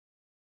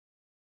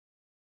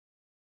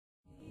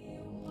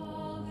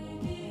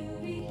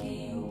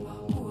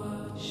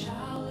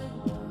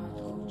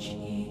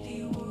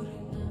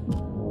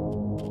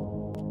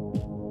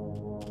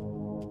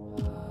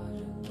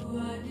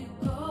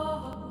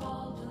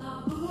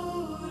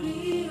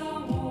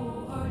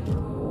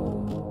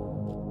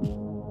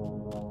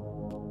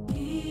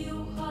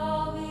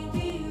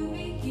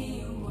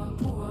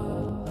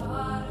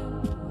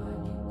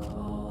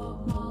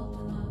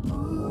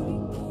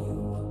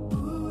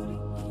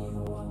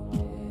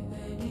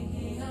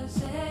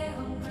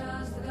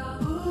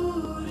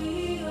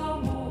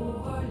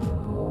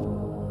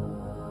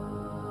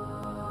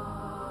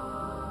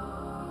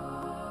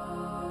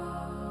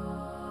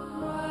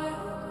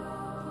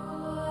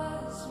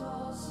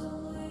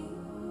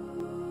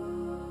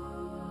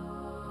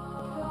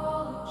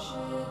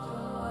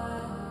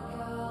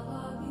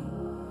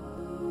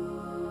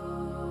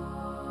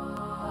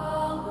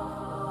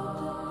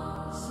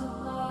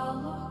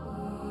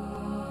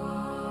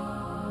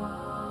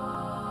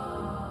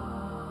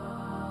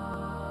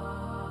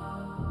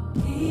The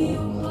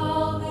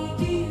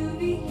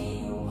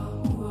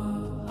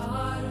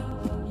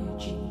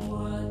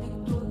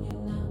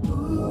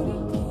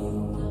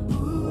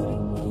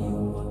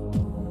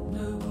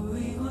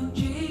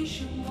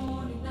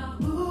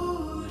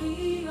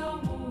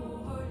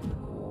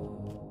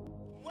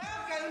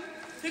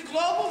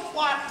global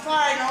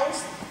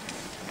finals.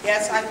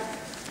 Yes, I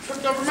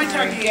tripped over my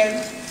tongue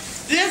again.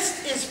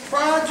 This is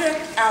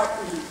Project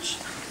Outreach,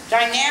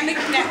 Dynamic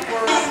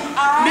Network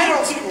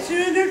Middle School.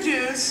 To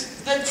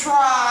introduce the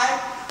tribe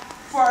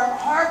from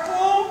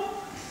Harpool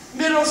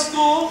Middle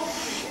School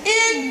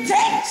in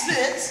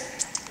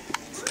Texas.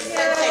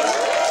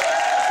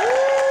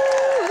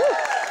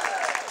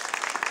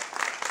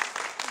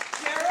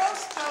 Carol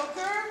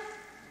Stoker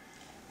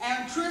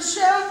and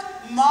Trisha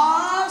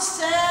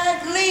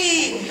Mossagli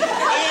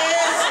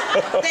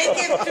they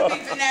give it to me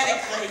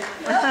phonetically.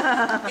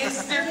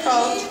 It's their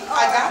coach.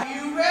 I got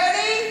you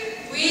ready?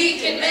 We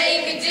can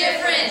make a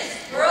difference.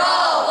 We're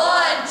all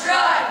one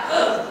tribe.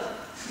 Boom.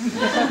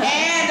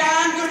 And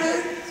I'm going to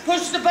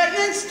push the button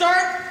and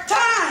start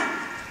time.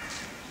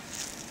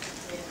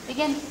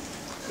 Begin.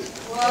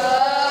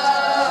 Whoa.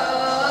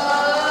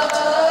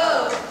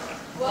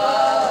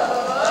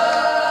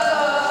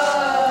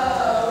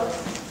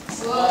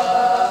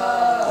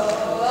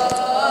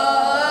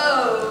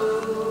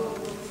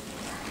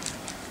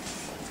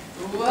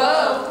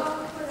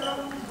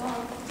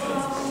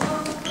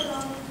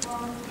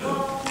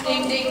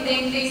 Ding ding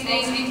ding ding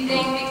ding ding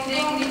ding ding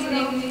ding ding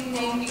ding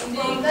ding ding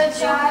ding. The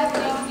tribe.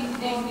 Ding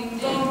ding ding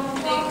ding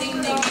ding ding ding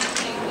ding.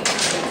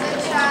 The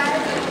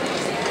tribe.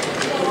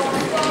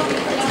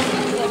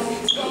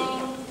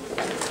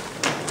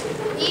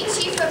 Me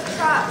chief of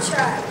crop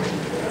tribe.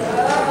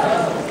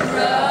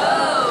 Bro.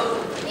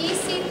 Me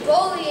see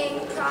bullying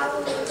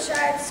problem in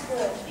tribe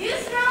school. You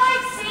smell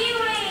like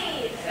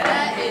seaweed.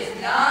 That is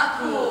not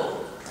cool.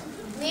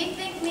 Me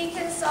think me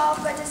can solve,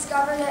 but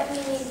discover that me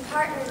need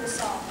partner to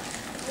solve.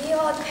 We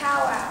hold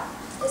powwow,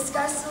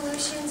 discuss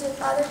solutions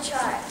with other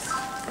tribes.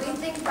 We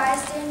think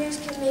bystanders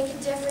can make a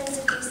difference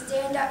if we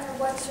stand up for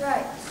what's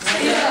right.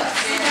 Stand up,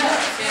 stand up,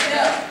 stand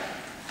up.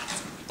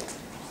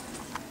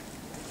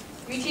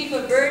 We chief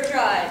of bird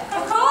tribe.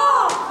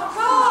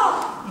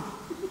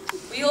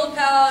 We hold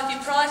powwow to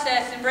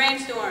process and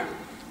brainstorm.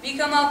 We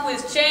come up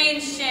with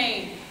change.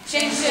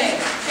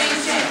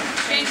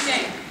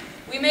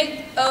 We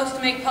make oaths to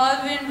make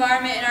positive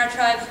environment in our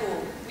tribe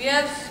school. We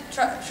have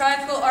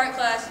tribe school art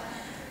class.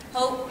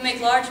 Hope make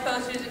large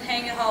posters and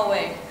hang in the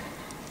hallway.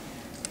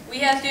 We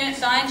have students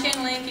sign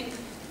chain link and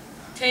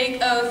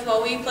take oaths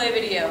while we play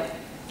video.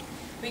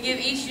 We give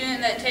each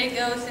student that take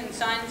oaths and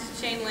signs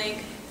chain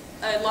link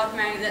a lock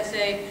magnet that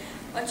say,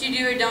 "What you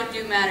do or don't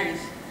do matters."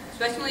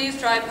 Special Needs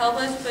tribe helped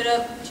us put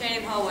up chain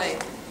in the hallway.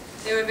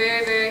 They were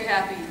very, very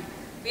happy.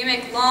 We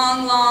make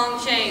long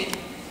chain.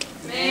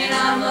 Man,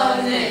 I'm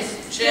loving this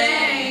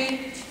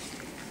chain.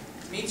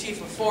 Me chief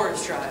of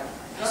Forest tribe.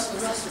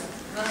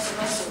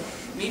 Russell.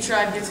 Me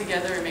tribe get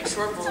together and make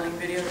short bullying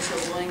video to show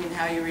bullying and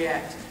how you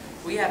react.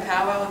 We have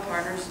powwow with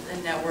partners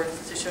and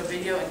networks to show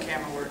video and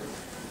camera work.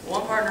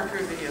 One partner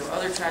approve video,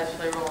 other tribes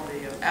play role in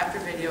video. After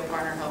video,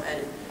 partner help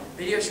edit.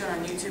 Video shown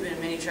on YouTube and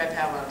many tribe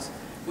powwows.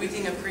 We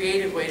think of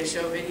creative way to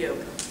show video.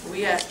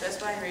 We ask Best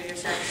Buy and Radio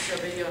Shack to show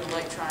video in the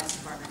electronics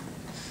department.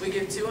 We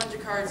give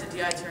 200 cards at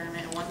DI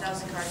tournament and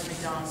 1,000 cards at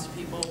McDonald's to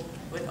people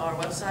with our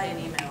website and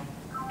email.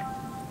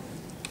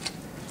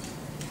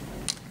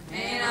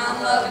 And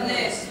I'm loving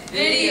this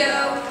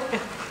video.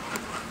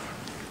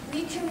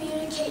 We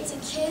communicate to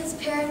kids,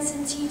 parents,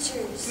 and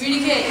teachers.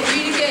 Communicate.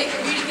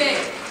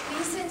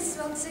 We send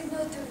smoke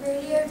signal through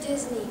Radio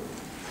Disney.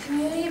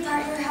 Community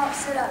partner helps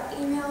set up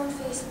email and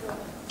Facebook.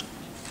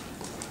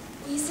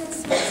 We send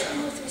smoke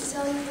signal through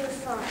cellular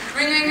phone.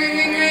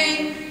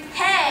 Ring.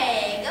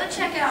 Hey, go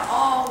check out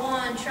All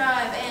One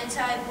Tribe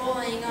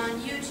Anti-Bullying on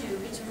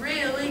YouTube. It's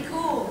really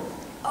cool.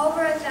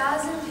 Over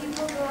 1,000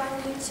 people go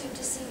on YouTube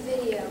to see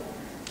video.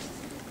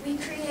 We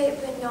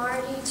create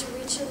Benardi to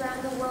reach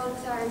around the world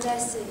with our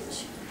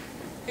message.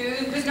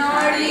 Who's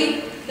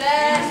Benardi?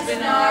 That's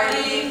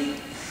Benardi.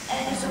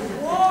 And it's an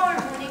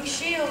award-winning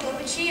shield of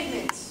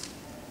achievements.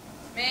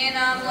 Man,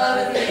 I'm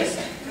loving this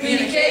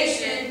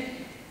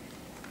communication.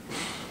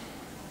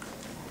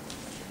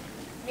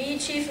 Me,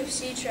 Chief of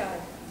Sea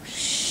Tribe.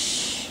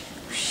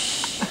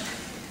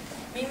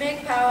 Me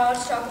make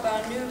powwows talk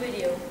about new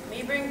video.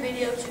 Me bring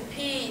video to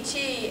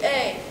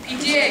PTA.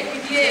 PTA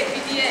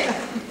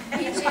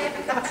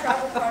become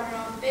travel partner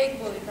on Big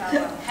Bully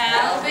Powwow.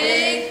 How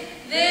big?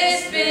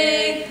 This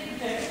big.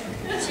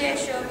 PTA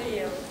show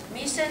video.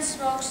 Me send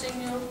smoke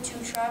signal to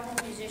tribal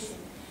musician.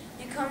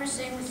 You come to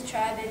sing with the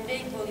tribe at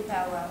Big Bully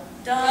Powwow.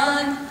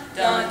 Dun.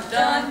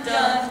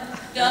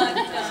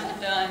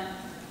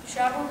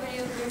 Tribal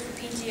video here for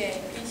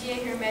PTA.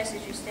 PTA your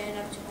message. You stand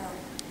up to help.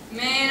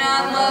 Man,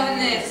 I'm loving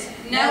this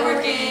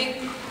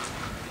networking.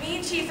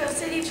 Me, Chief of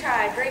City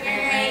Tribe, bring your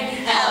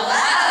ring.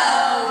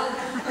 Hello.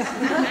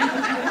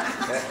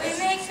 We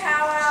make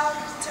powwow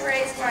to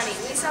raise money.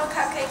 We sell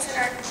cupcakes in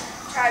our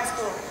tribe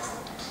school.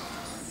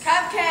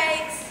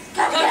 Cupcakes.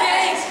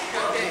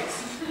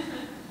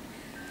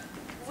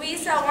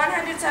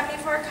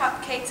 174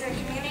 cupcakes, and a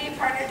community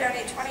partner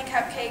donated 20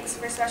 cupcakes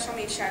for Special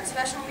Needs Tribe.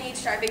 Special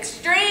Needs Tribe,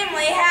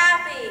 extremely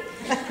happy.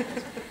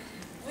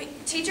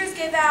 Teachers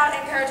give out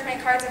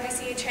encouragement cards, and we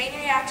see a chain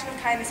reaction of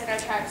kindness at our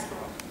tribe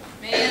school.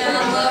 Man,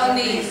 I love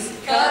these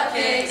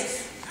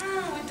cupcakes.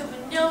 With the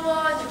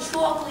vanilla and the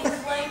chocolate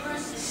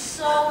flavors, it's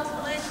so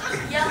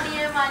delicious.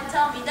 Yummy in my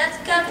tummy. That's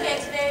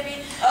cupcakes,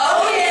 baby.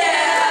 Oh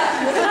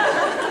yeah!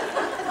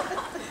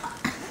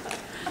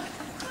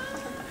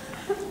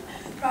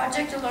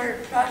 Project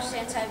Alert, Project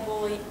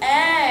Anti-Bully,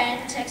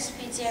 and Texas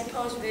PTA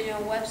post video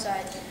and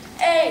website.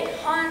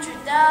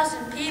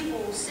 800,000 people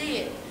will see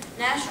it.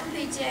 National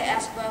PTA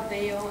asked about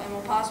video and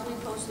will possibly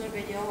post their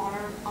video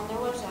on their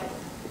website.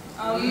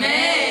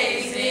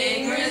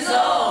 Amazing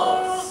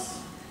results.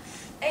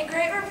 A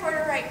great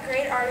reporter wrote a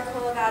great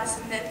article about us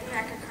in the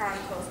Record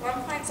Chronicles.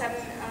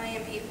 1.7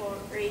 million people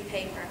read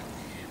paper.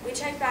 We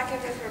checked back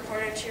in with the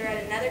reporter, and she wrote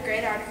another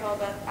great article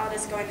about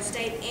us going to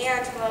state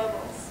and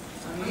globals.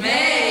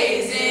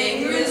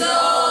 Amazing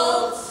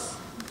results.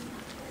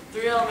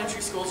 3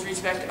 elementary schools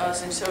reached back to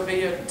us and showed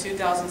video to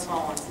 2,000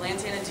 small ones.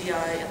 Lantana DI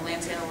and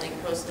Lantana Link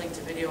post link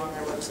to video on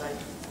their website.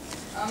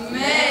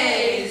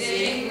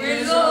 Amazing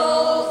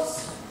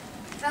results.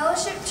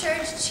 Fellowship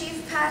Church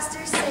Chief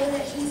Pastor say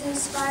that he's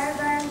inspired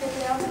by our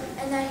video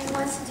and that he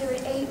wants to do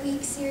an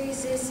 8-week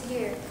series this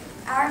year.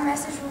 Our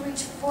message will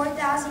reach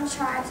 4,000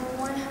 tribes and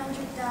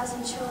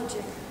 100,000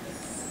 children.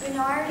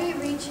 Bernardi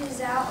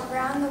reaches out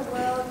around the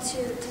world to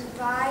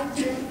Dubai,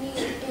 Germany,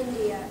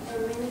 India,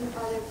 and many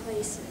other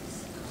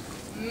places.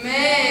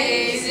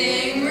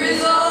 Amazing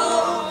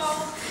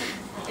results.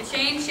 The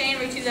chain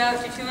reaches out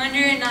to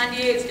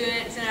 298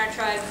 students in our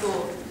tribe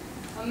school.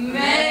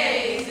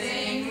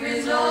 Amazing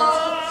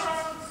results.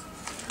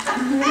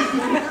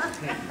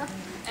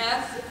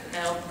 F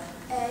L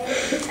A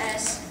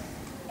S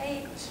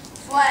H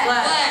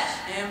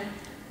Flash. M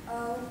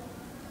O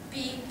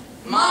B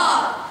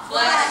Mob.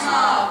 Flash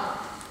mob.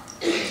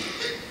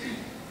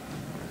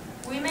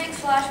 We make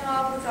flash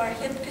mob with our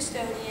hip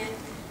custodian,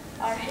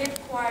 our hip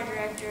choir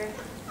director,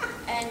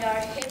 and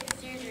our hip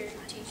theater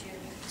teacher.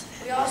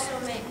 We also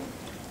make,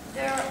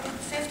 there are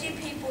 50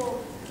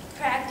 people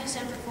practice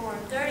and perform,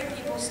 30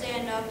 people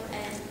stand up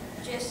and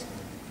just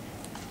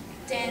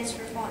dance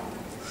for fun.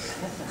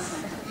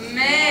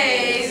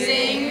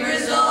 Amazing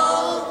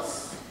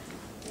results.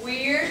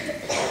 We're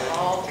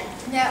all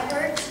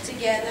networked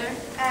Together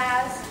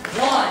as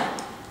one.